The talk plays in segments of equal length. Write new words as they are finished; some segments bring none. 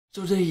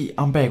So today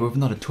I'm back with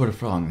another Tour de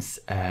France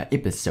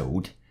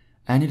episode,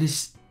 and it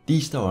is the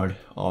start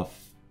of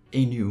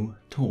a new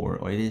tour,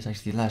 or it is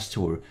actually the last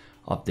tour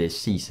of this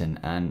season.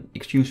 And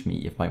excuse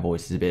me if my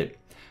voice is a bit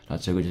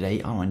not so good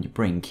today. I'm on the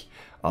brink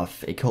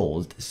of a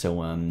cold,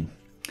 so I'm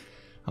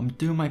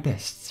doing my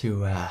best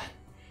to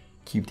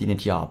keep the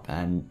energy up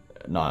and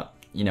not,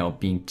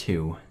 being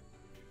too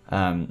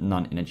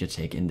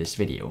non-energetic in this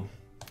video.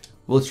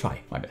 We'll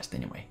try my best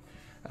anyway.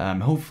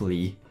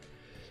 Hopefully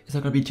it's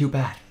not gonna be too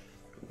bad,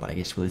 but I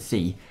guess we'll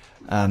see.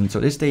 So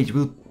this stage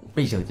we'll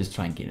basically just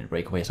try and get a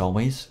breakaway as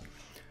always,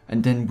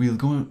 and then we'll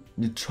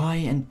try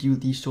and do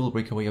the solo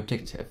breakaway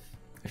objective.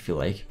 I feel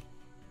like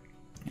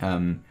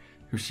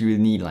because you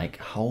really need, like,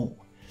 how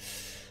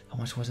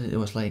much was it? It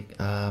was like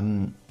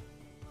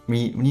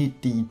we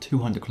need the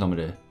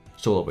 200-kilometer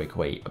solo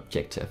breakaway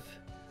objective.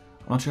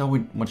 I'm not sure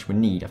how much we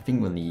need. I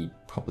think we'll need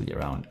probably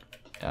around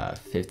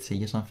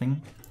 50 or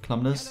something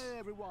kilometers.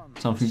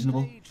 Sounds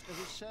reasonable.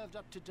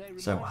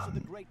 So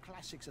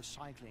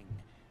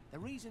the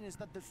reason is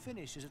that the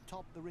finish is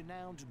atop the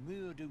renowned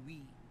Mur de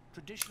Huy,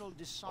 traditional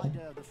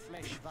decider of the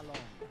Flèche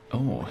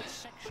Wallonne.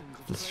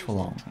 Flèche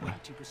Wallonne.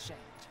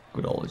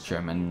 Good old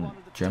German,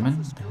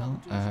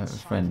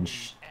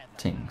 French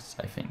things,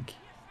 I think.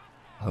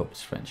 I hope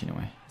it's French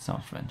anyway. It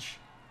sounds French.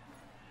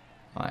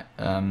 Alright,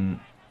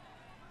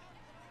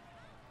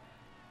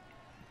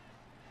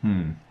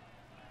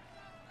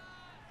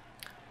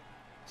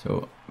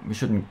 So we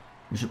should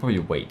probably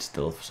wait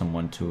still for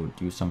someone to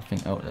do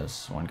something. Oh,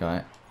 there's one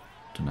guy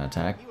to not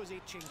attack.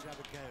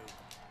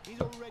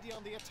 Oh.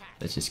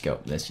 Let's just go.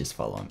 Let's just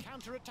follow him.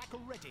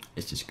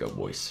 Let's just go,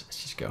 boys.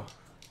 Let's just go.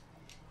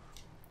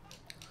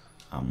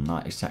 I'm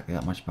not exactly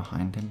that much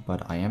behind him,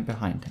 but I am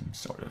behind him,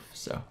 sort of.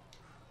 So,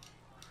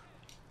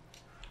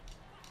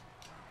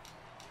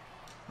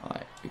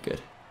 alright, we're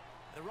good.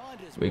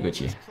 We're good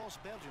here.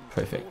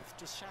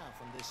 Perfect.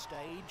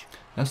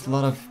 There's a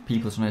lot of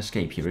people trying to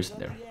escape here, isn't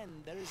there?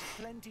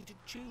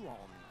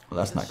 Well,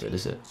 that's not good,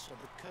 is it?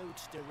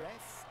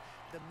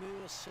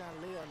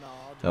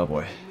 Oh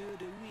boy.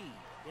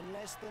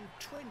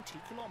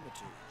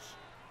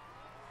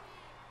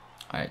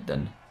 Alright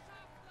then.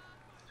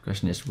 The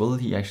question is, will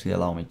he actually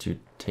allow me to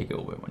take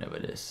over whenever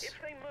it is?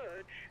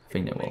 I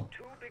think they will.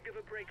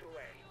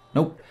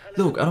 Nope.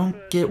 Look, I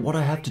don't get what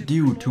I have to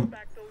do to...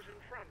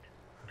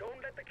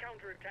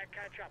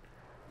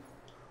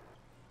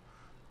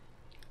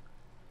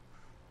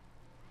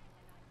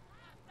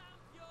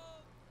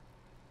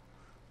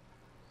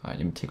 Alright,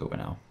 let me take over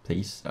now,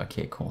 please.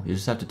 Okay, cool. You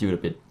just have to do it a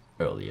bit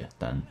earlier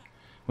than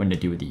when they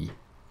do the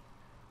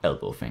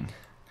elbow thing.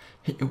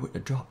 Hit you with a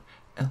drop,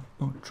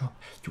 elbow drop.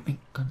 You ain't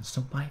gonna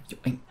survive. You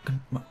ain't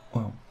gonna.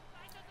 Well,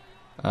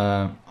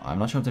 I'm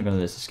not sure if they're gonna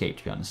let us escape.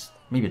 To be honest,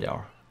 maybe they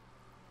are.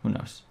 Who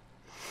knows?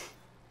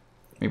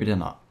 Maybe they're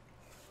not.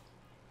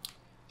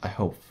 I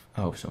hope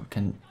so.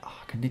 Can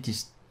they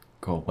just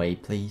go away,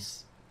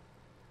 please?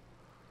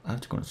 I have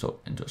to go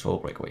into a solo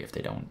breakaway if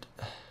they don't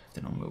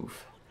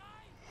move.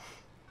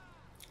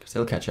 Because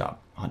they'll catch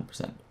up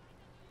 100%.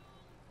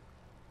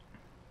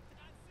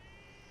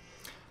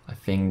 I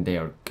think they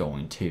are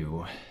going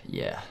to,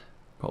 yeah,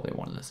 probably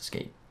want to let us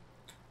escape.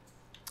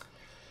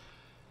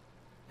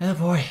 Oh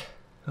boy,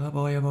 oh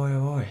boy, oh boy, oh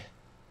boy.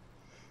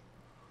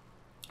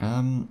 Yeah,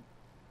 I'm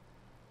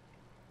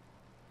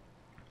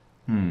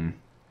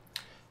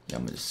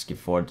gonna just skip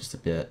forward just a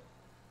bit.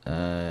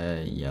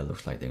 Yeah,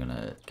 looks like they're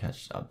gonna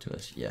catch up to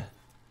us. Yeah.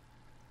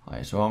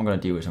 Alright, so what I'm gonna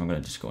do is I'm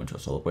gonna just go into a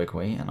solo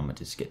breakaway, and I'm gonna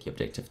just get the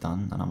objective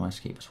done, and I'm gonna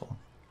escape as well.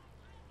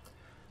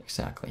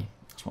 Exactly.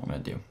 That's what I'm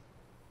gonna do.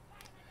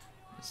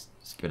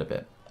 Just give it a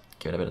bit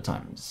of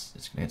time. It's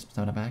gonna get some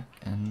stamina back,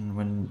 and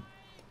when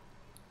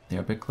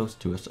they're a bit close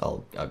to us,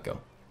 I'll go.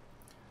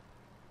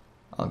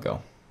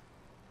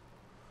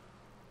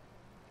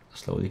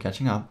 Slowly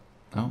catching up.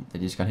 Oh, they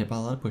just got hit by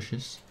a lot of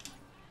pushes.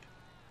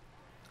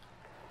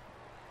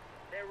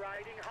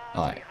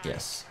 Alright,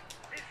 yes.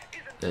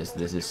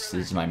 This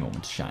is my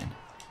moment to shine.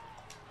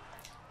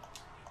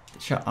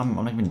 I'm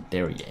not even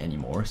there yet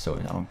anymore, so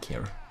I don't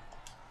care.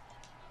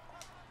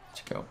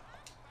 Let's go.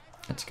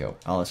 Let's go.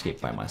 I'll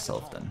escape by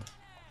myself then.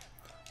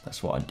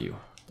 That's what I do.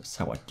 That's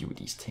how I do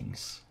these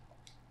things.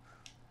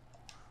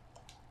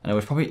 And it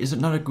was probably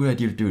not a good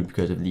idea to do it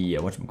because of the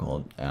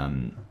whatchamacallit,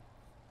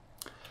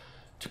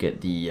 to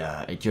get the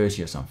a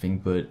jersey or something,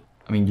 but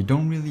I mean you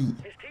don't really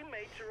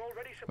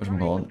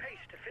whatchamacallit.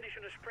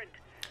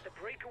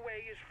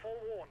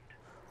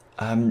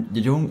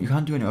 You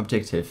can't do any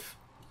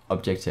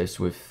objectives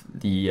with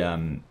the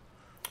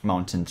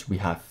mountains we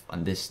have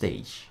on this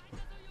stage,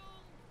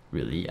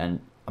 really. And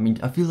I mean,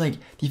 I feel like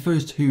the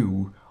first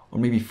 2 or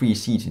maybe 3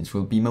 seasons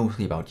will be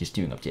mostly about just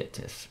doing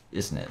objectives,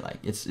 isn't it? Like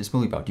it's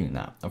mostly about doing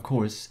that. Of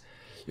course,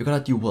 you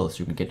gotta do well so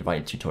you can get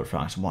invited to Tour de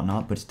France and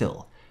whatnot, but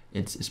still,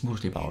 it's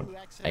mostly about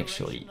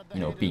actually,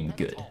 being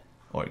good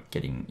or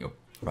getting your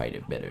rider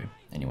better.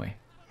 Anyway.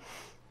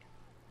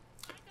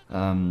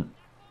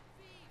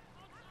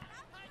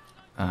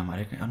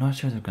 I'm not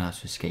sure they're gonna have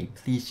to escape.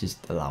 Please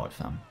just allow it,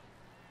 fam.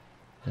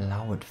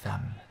 Allow it,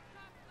 fam.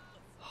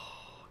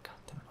 Oh, god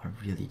damn it.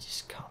 really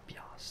just can't be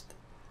asked.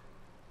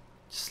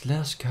 Just let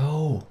us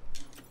go.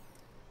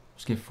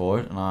 Skip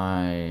forward,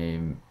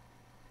 and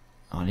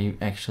are you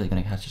actually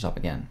gonna catch us up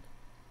again?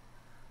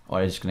 Or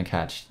are you just gonna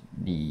catch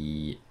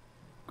the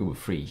Google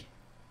free?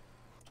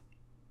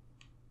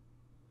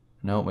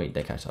 No, wait,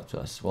 they catch up to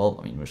us. Well,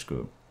 I mean, we're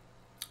screwed.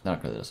 They're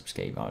not gonna let us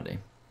escape, are they?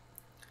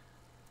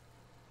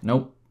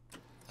 Nope.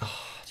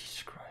 Oh,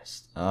 Jesus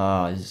Christ.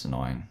 Ah, this is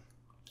annoying.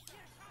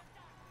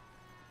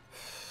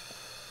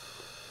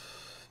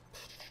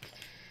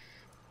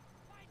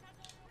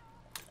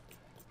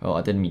 Oh,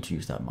 I didn't mean to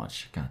use that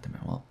much. God damn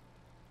it. Well.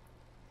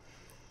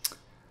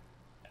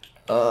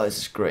 Oh, this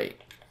is great.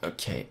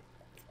 Okay.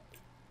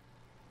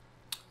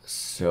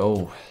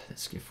 So,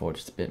 let's get forward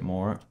just a bit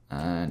more.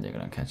 And they're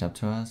gonna catch up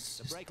to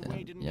us. Just,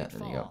 yeah,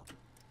 there you go.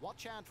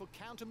 Watch out for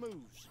counter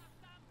moves.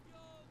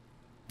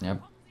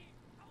 Yep.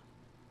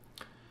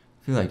 I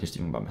feel like just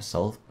doing it by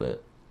myself,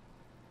 but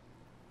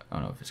I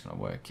don't know if it's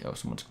gonna work. Oh,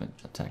 someone's gonna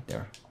attack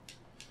there.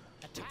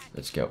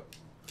 Let's go.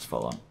 Let's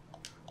follow him.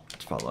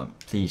 Let's follow him.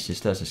 Please,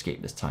 just let us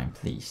escape this time,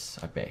 please.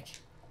 I beg.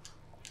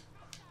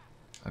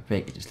 I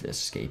beg you, just let us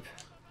escape.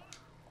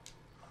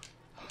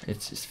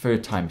 It's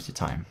third time's the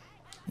time,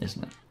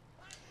 isn't it?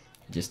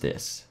 Just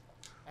this.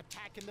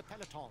 Attack in the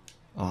peloton.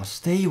 Oh,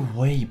 stay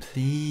away,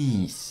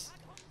 please.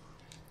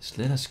 Just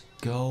let us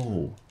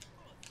go.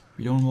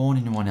 We don't want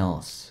anyone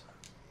else.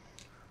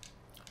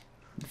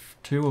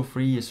 2 or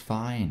 3 is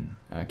fine,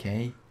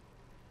 okay?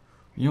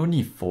 You don't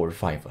need 4,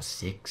 5, or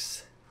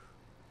 6.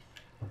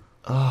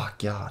 Oh,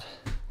 God.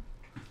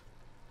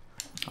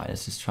 Alright,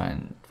 let's just try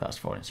and fast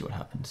forward and see what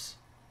happens.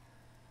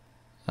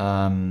 You've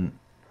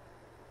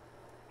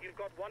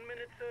got 1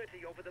 minute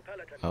 30 over the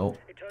peloton. Oh.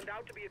 It turned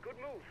out to be a good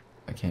move.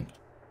 Okay.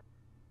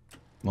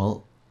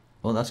 Well,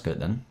 that's good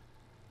then.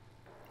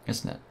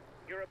 Isn't it?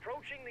 You're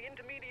approaching the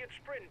intermediate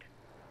sprint.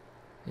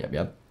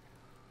 Yep.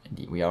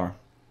 Indeed we are.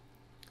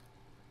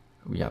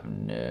 We have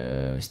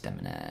no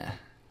stamina.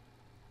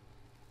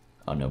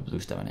 Oh, no blue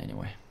stamina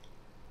anyway.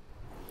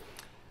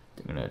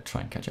 They're gonna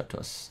try and catch up to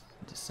us.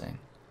 I'm just saying.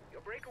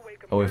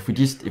 Oh, if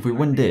we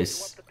win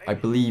this, I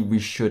believe we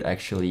should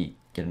actually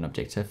get an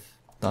objective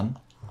done.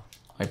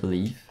 I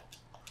believe.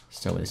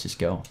 So let's just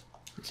go.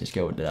 Let's just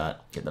go with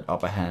that. Get that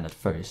upper hand at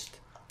first.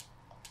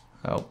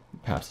 Oh,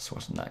 perhaps this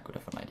wasn't that good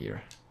of an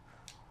idea.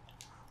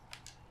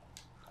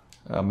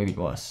 Maybe it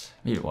was.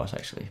 Maybe it was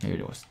actually. Maybe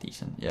it was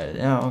decent.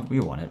 Yeah, we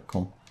won it.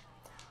 Cool.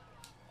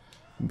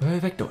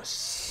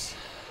 Perfectos.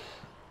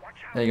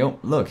 There you go.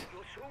 Look.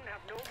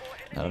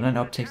 Now an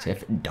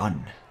objective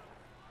done.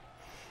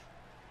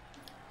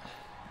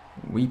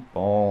 We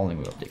balling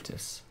with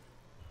objectives.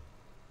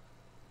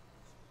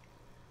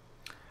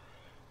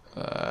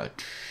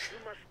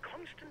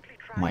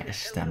 My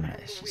stamina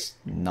is just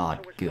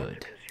not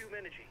good.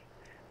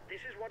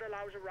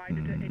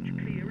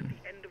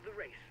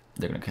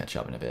 They're gonna catch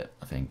up in a bit,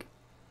 I think.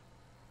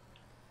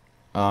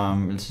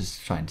 Let's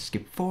just try and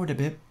skip forward a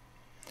bit.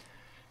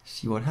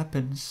 See what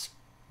happens.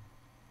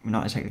 We're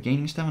not exactly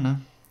gaining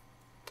stamina.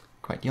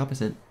 Quite the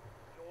opposite.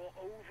 You're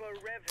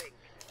over-revving.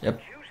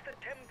 Yep. Reduce the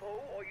tempo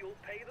or you'll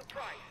pay the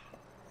price.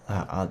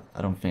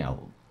 I don't think I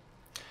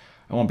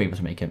won't be able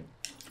to make it.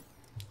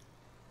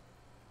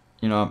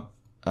 You know,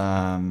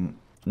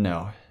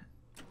 no,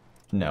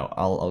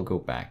 I'll go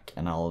back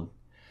and I'll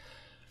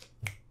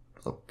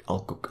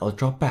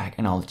drop back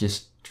and I'll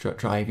just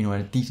drive, you know,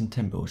 at a decent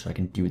tempo so I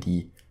can do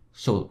the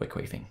solo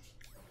breakaway thing.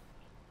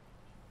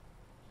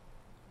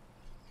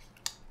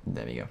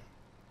 There we go.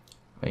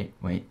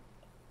 Wait,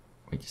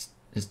 just.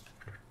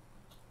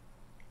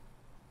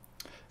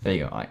 There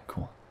you go. Alright,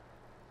 cool.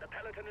 The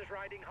peloton is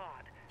riding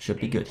hard. Should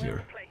be good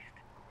here.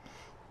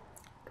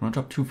 Don't want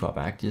to drop too far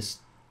back. This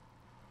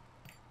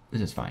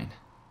is fine.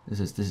 This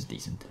is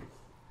decent.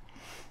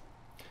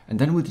 And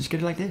then we'll just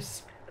get it like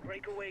this. The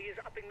breakaway is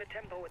upping the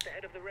tempo at the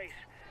head of the race.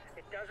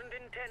 It doesn't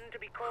intend to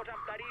be caught up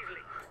that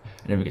easily.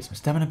 And then we get some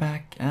stamina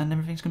back, and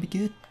everything's gonna be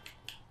good.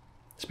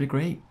 It's pretty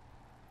great.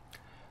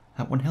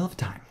 Had one hell of a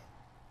time.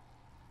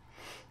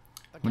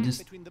 The gap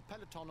between the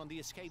peloton and the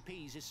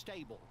escapees is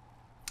stable.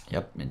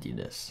 Yep, indeed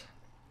it is.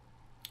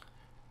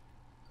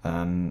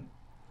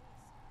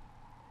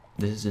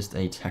 This is just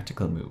a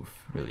tactical move,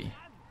 really.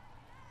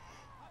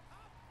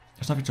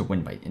 There's nothing to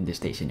win by in this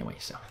stage anyway,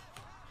 so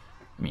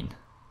I mean,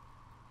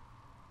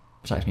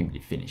 besides maybe the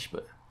finish,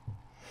 but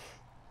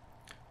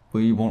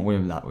we won't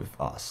win that with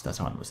us. That's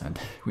 100%.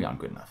 We aren't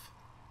good enough.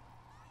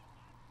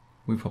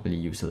 We probably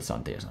use till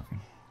Sunday or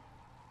something.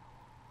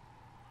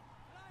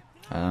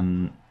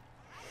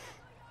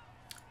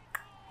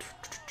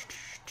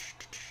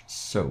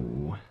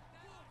 So,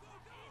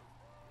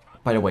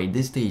 by the way,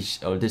 this stage,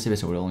 or this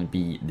episode will only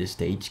be this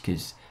stage,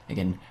 because,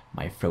 again,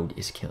 my throat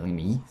is killing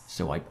me,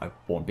 so I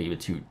won't be able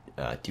to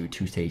do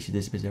 2 stages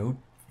this episode,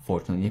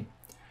 fortunately.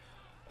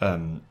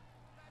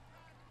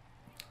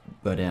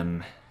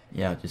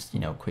 Yeah, just, you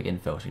know, quick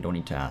info, so you don't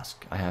need to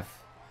ask. I have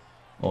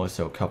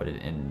also covered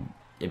it in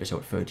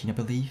episode 13, I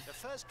believe.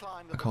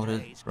 I called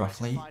it,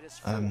 roughly.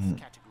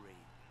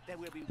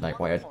 Like,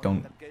 why I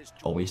don't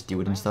always do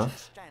it and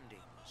stuff.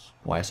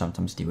 Why I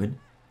sometimes do it.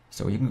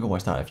 So you can go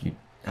watch that if you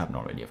haven't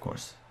already, of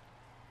course.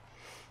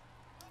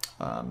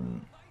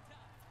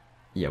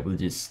 Yeah, we'll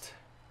just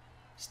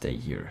stay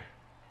here.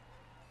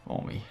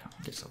 Won't we?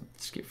 I guess I'll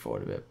skip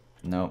forward a bit.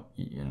 No,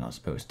 you're not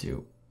supposed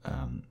to.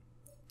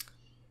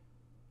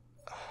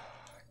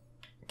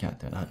 Can't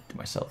do that to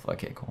myself.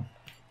 Okay, cool.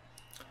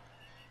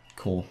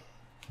 Cool.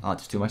 I'll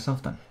just do it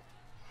myself then.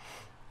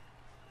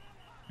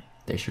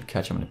 They should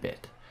catch them in a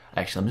bit.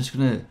 Actually, I'm just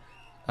gonna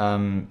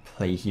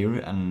play here,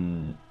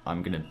 and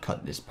I'm gonna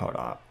cut this part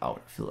out, I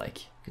feel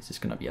like, because it's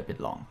gonna be a bit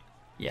long.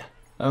 Yeah.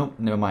 Oh,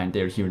 never mind,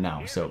 they're here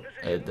now, so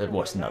that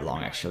wasn't that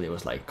long actually, it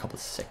was like a couple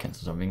of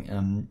seconds or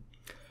something.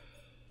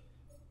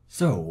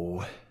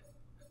 So,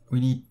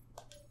 we need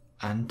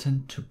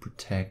Anton to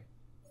protect...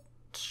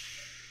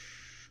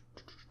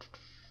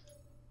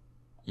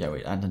 Yeah,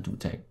 wait, Anton to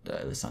protect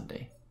the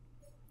Sunday.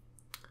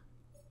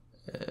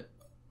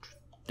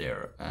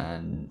 There,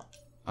 and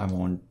I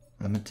want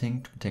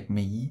Limiting to protect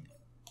me.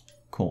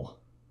 Cool.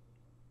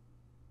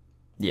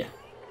 Yeah,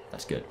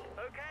 that's good.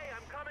 Okay,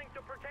 I'm coming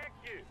to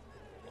protect you.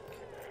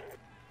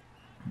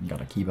 You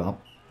gotta keep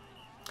up.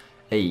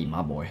 Hey,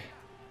 my boy.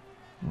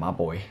 My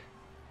boy.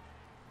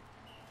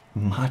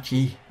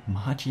 Machi.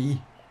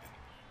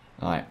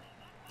 Alright,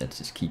 let's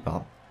just keep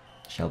up.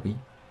 Shall we?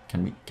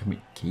 Can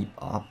we keep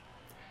up?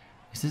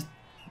 Is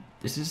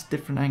this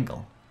different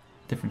angle?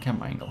 Different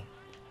camera angle?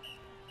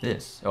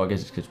 This? Oh, I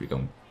guess it's because we're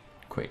going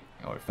quick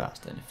or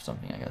fast and if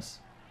something, I guess.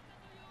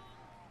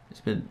 It's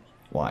a bit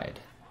wide.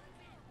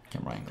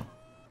 Camera angle.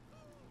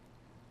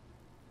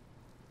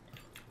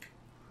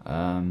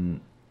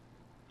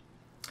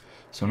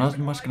 So not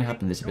much gonna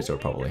happen this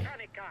episode probably.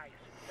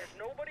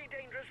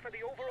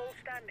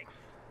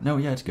 No,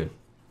 yeah, it's good.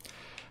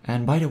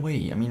 And by the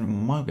way, I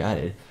mean, while we're at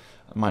it,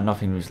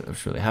 nothing was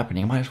really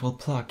happening. I might as well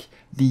plug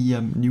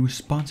the new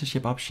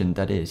sponsorship option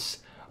that is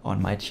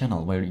on my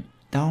channel, where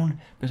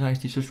down besides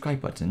the subscribe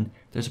button,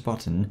 there's a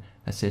button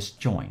that says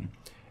join.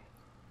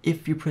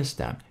 If you press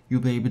that,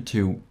 you'll be able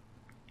to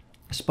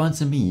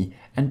sponsor me,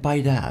 and by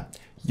that,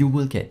 you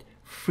will get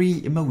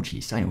free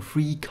emojis. I know,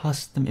 free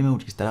custom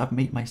emojis that I've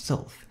made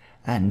myself,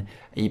 and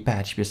a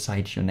badge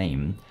beside your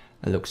name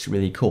that looks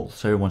really cool.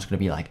 So everyone's gonna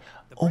be like,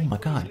 oh my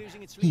god,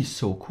 he's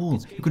so cool.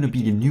 You're gonna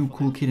be the new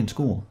cool kid in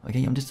school.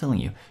 Okay, I'm just telling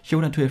you.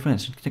 Show that to your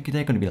friends.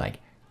 They're gonna be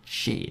like,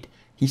 shit,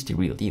 he's the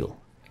real deal.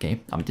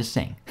 Okay, I'm just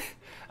saying.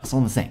 That's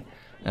all I'm saying.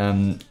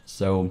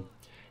 So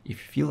if you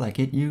feel like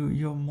it,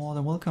 you're more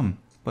than welcome.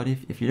 But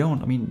if you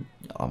don't, I mean,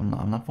 I'm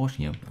not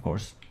forcing you, of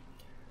course.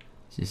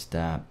 It's just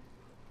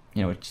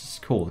you know, it's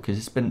just cool because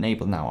it's been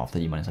enabled now after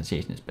the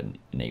monetization. It's been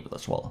enabled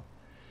as well.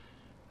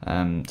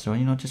 So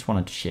you know, just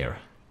wanted to share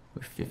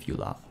with you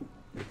lot,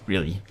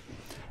 really.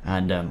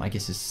 And I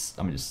guess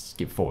I'm gonna just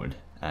skip forward,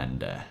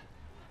 and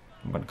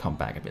I'm gonna come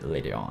back a bit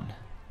later on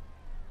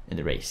in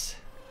the race.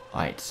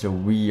 Alright, so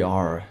we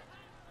are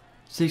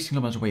 6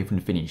 kilometers away from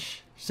the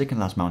finish, second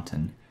last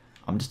mountain.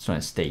 I'm just trying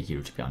to stay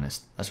here, to be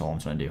honest. That's all I'm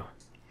trying to do.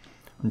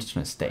 I'm just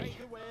trying to stay.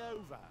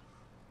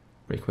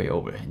 Breakaway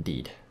over,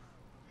 indeed.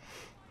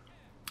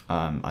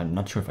 I'm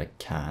not sure if I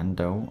can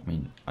though. I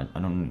mean, I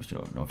don't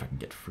know if I can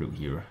get through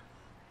here,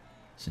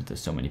 since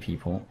there's so many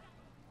people.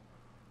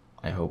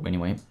 I hope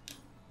anyway.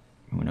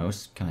 Who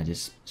knows? Can I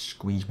just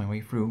squeeze my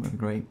way through? That'd be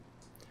great.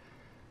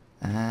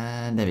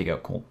 And there we go.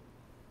 Cool.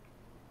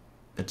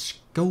 Let's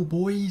go,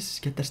 boys.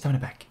 Get that stamina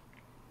back.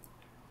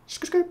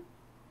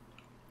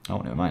 Oh,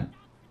 never mind.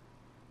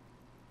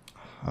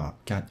 Oh,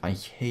 God, I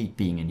hate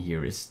being in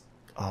here.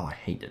 Oh, I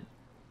hate it.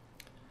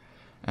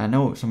 I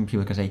know some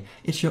people can say,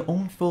 it's your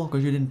own fault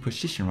because you didn't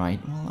position right.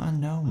 Well, I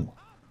know.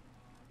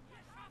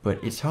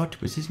 But it's hard to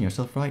position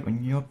yourself right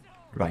when your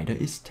rider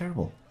is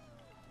terrible.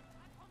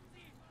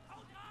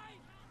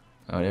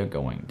 Oh, they're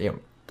going. They're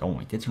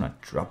trying to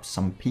drop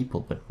some people,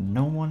 but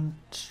no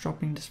one's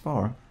dropping this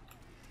far.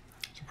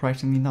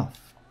 Surprisingly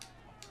enough.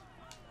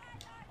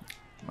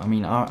 I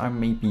mean, I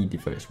may be the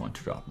first one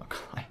to drop, not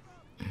gonna lie.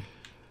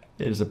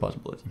 It is a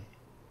possibility.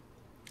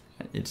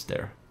 It's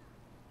there.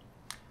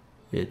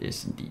 It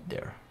is indeed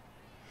there.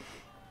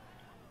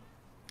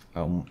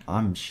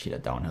 I'm shit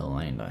at downhill,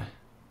 ain't I?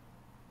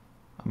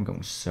 I'm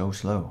going so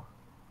slow.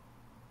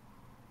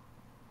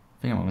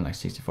 I think I'm going like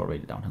 64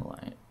 rated downhill,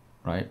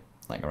 right?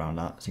 Like around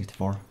that,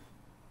 64.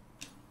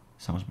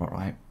 Sounds about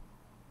right.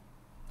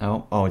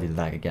 Oh, I did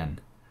lag again.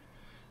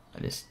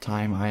 This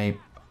time I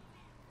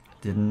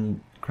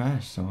didn't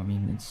crash, so I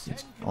mean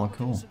it's all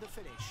cool.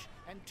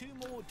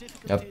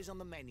 Yep.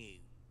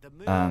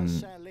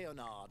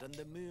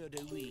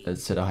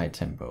 Let's set a high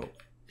tempo,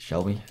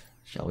 shall we?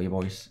 Shall we,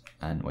 boys?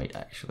 And wait,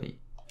 actually,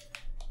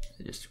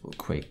 just real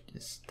quick,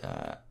 just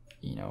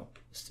you know,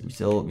 we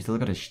still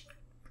gotta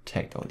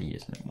protect our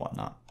leaders and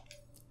whatnot.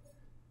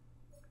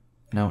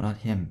 No, not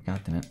him. God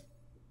damn it.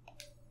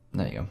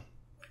 There you go.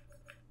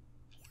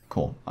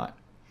 Cool. Alright.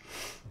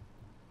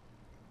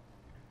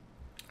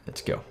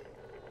 Let's go.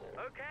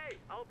 Okay,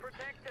 I'll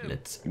protect him.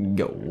 Let's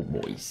go,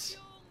 boys.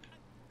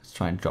 Let's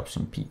try and drop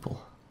some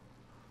people.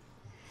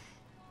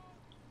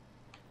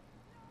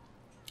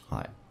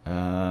 Alright.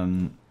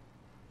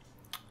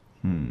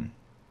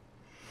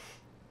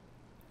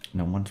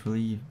 no one's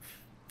really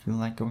feeling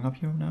like going up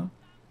here now.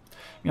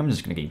 I mean, I'm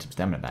just gonna gain some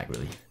stamina back,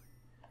 really.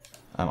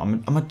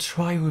 I'm gonna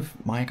try with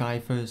my guy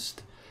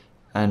first,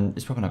 and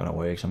it's probably not gonna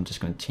work, so I'm just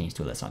gonna change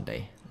to a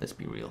Sunday. Let's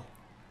be real.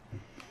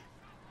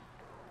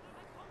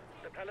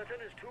 The peloton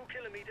is 2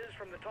 kilometers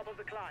from the top of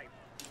the climb.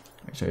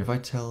 So if I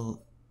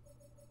tell,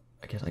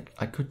 I guess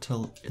I could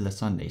tell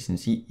Sunday,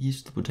 since he's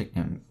still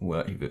protecting him,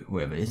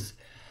 whoever it is,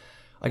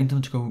 I can tell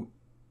him to go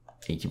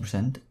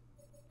 80%.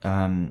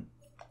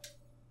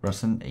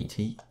 Russen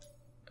 80.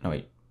 No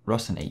wait,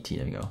 Russen 80.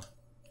 There we go.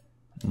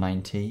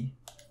 90.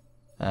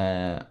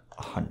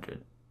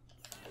 100.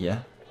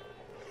 Yeah.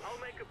 I'll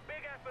make a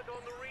big effort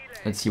on the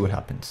relay. Let's see what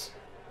happens.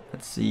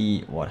 Let's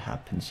see what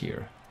happens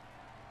here.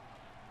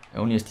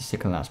 Only as the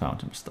second last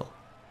mountain, but still.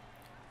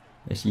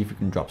 Let's see if we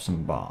can drop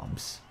some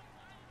bombs.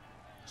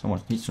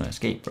 He's trying to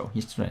escape, bro.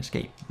 He's trying to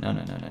escape.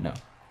 No.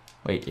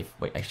 Wait,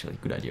 actually,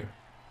 good idea.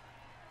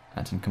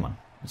 Anton, come on.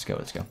 Let's go.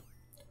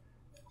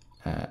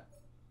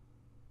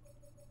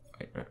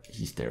 Wait,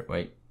 he's there.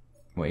 Wait.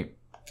 There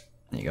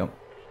you go.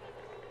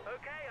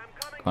 Okay, I'm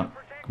coming Come on, to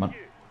protect come on. you.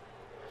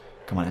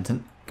 Come on,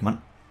 Anton. Come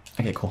on.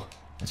 Okay, cool.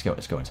 Let's go,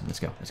 Anton. Let's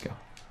go.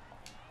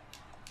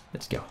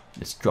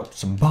 Let's drop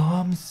some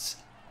bombs.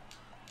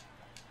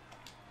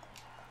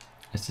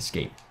 Let's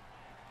escape.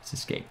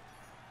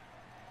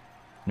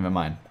 Never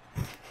mind.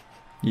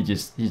 he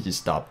just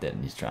stopped dead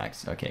in his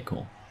tracks. Okay,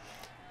 cool.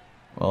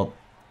 Well,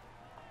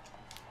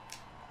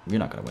 we're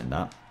not gonna win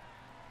that.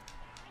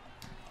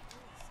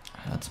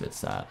 That's a bit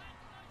sad.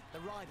 The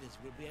riders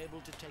will be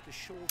able to take a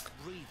short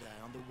breather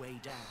on the way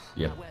down.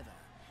 Yep. However,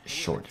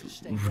 Short, they will have to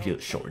stay real well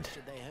short. placed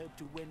if they hope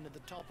to win at the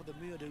top of the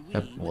Mur de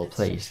Yep, Huy well with its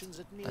placed. sections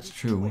at nearly That's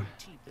true.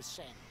 20%.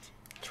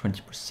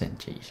 20%,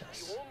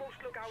 Jesus. You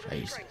almost look out of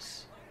Jesus.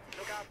 strength.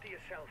 Look after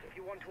yourself if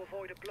you want to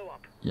avoid a blow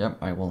up. Yep,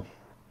 I will.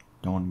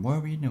 Don't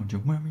worry, child.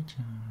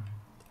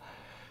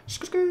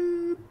 Just 5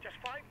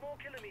 more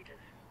kilometers.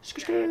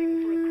 You're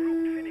heading for a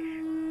group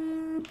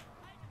finish.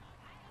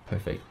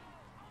 Perfect.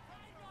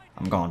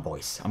 I'm gone,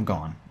 boys. I'm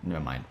gone.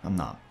 Never mind. I'm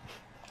not.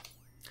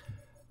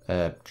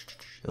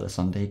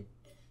 Sunday.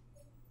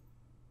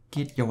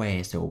 Get your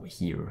ass over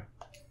here.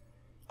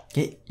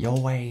 Get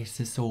your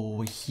asses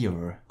over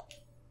here.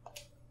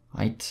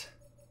 Right?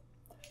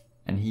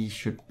 And he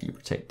should be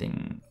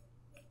protecting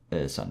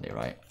Sunday,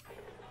 right?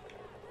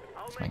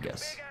 That's my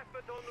guess. Big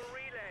effort on the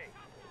relay.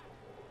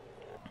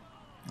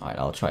 Alright,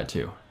 I'll try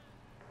too.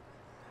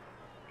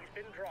 He's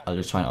been dropped. I'll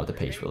just try and out the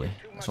pace, really.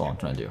 That's all I'm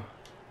trying to do.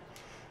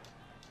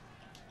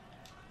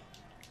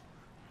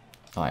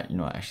 Alright, you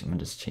know what, actually, I'm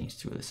gonna just change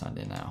to the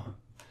Sunday now.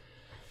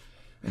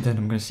 And then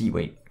I'm gonna see,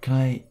 wait, can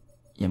I...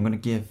 Yeah, I'm gonna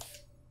give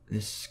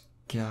this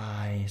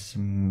guy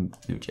some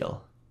blue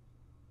gel.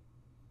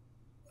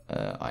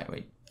 Alright,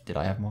 wait, did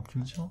I have more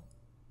blue gel?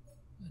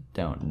 I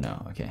don't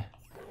know, okay.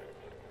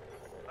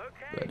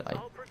 But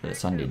the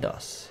Sunday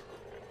does.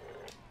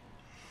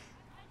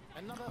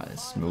 Alright,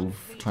 let's move,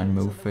 try and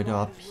move further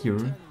up here.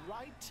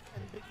 Right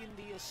and begin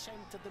the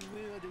ascent of the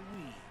Mur de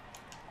Huy.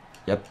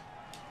 Yep,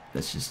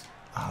 let's just...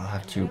 I'll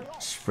have to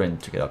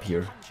sprint to get up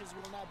here. Punchers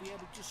will now be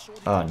able to sort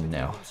it Oh out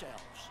no. themselves.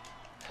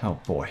 Oh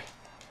boy.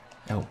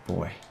 Oh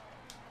boy.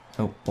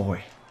 Oh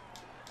boy.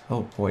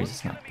 Oh boy, this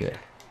is not good.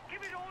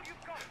 Give it all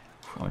you've got.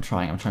 I'm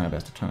trying my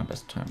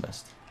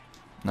best.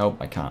 Nope,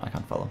 I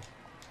can't follow.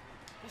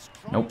 He's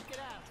trying Nope. to get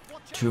out.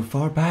 Watch out. Too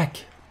far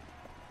back.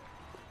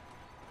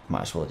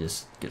 Might as well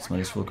just get some of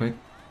this real quick.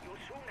 You'll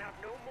soon have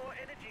no more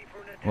energy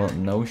for an attack. Well,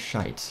 no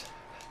shite.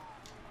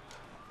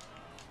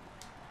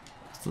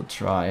 Still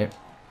try.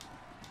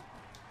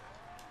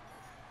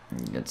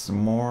 Get some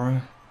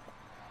more.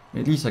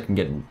 At least I can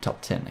get in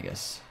top 10, I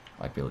guess.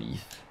 I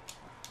believe.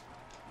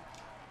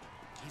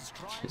 He's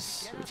trying Which is-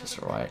 to get which out is of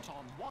the alright.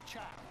 peloton. Watch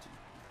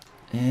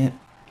out.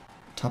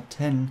 Top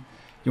 10.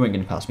 You ain't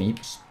getting past me,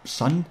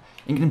 son.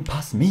 Ain't getting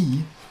past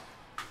me.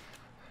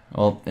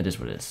 Well, it is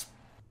what it is.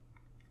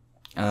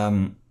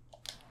 Not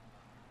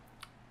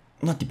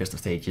the best of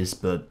stages,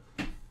 but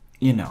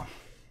you know.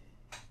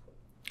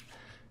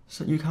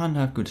 So you can't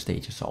have good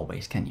stages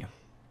always, can you?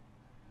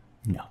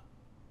 No.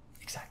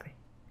 Exactly.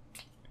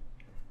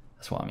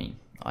 That's what I mean.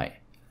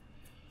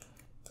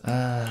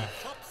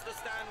 Tops the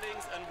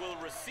standings and will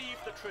receive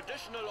the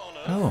traditional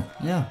honors. Oh,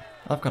 yeah.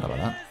 I forgot about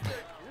that. Here's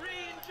the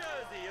green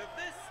jersey of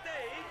this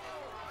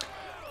stage.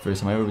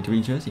 First time I ever with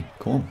green jersey.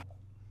 Cool.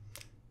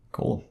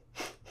 Cool.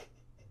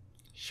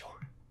 Sure.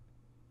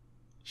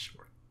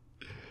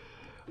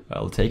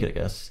 I'll take it, I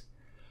guess.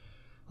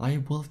 I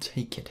will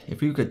take it.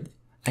 If you could...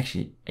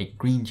 Actually, a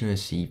green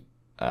jersey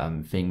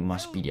thing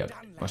must be an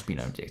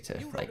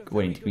objective. Like,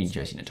 winning the green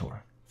jersey in a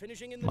tour.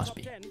 Finishing in the Must top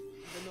be. 10, even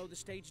though the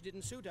stage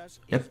didn't suit us.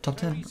 Yep, is top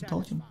 10, very I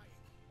told you.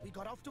 satisfying. We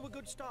got off to a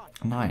good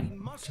start. 9, We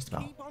must just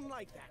about. keep on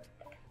like that.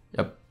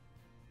 Yep.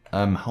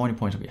 How many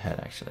points have we had,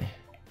 actually?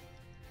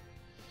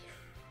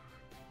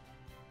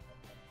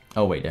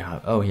 Oh, wait, they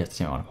have... Oh, he has the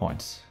same amount of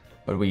points.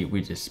 But we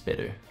just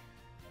better.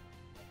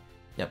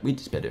 Yep, we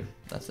just better.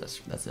 That's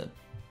it.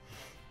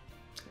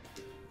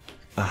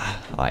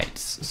 Alright,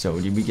 so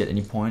did we get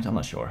any points? I'm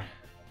not sure.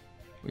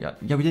 We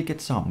did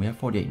get some. We have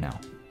 48 now.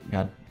 We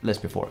had less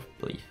before, I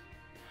believe.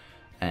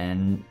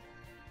 And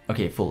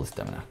okay, full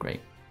stamina,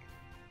 great.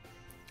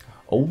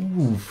 Oh,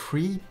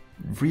 three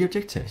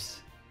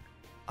objectives.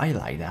 I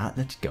like that.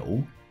 Let's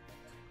go.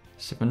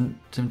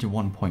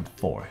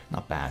 71.4,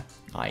 not bad.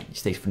 Alright,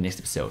 stage for the next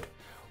episode.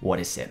 What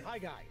is it? Hi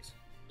guys.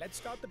 Let's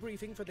start the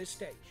briefing for this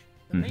stage.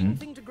 The main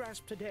thing to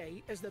grasp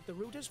today is that the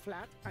route is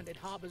flat and it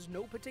harbors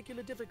no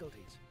particular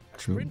difficulties. A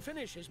True. sprint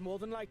finish is more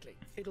than likely.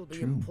 It'll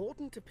be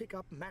important to pick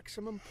up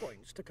maximum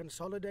points to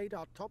consolidate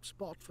our top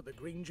spot for the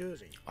green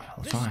jersey.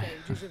 I'll This try.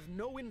 stage is of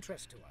no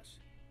interest to us.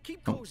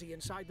 Keep cozy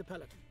inside the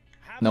peloton.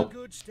 Have Nope. a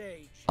good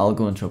stage. I'll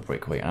go into a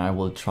breakaway and I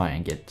will try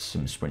and get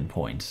some sprint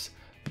points.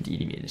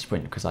 The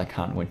sprint, because I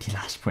can't win the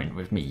last sprint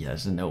with me.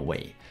 There's no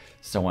way.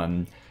 So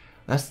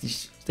that's the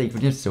stage for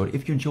this episode.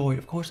 If you enjoyed,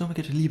 of course, don't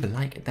forget to leave a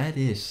like. That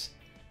is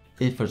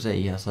it for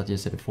today, as I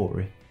just said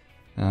before.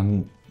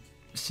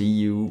 See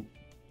you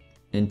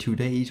in 2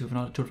 days with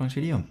another Tour de France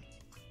video.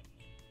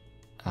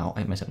 Ow, I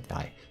made myself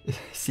die.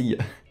 See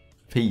ya.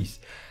 Peace.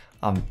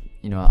 I'm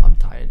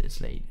tired. It's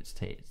late.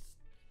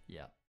 Yeah.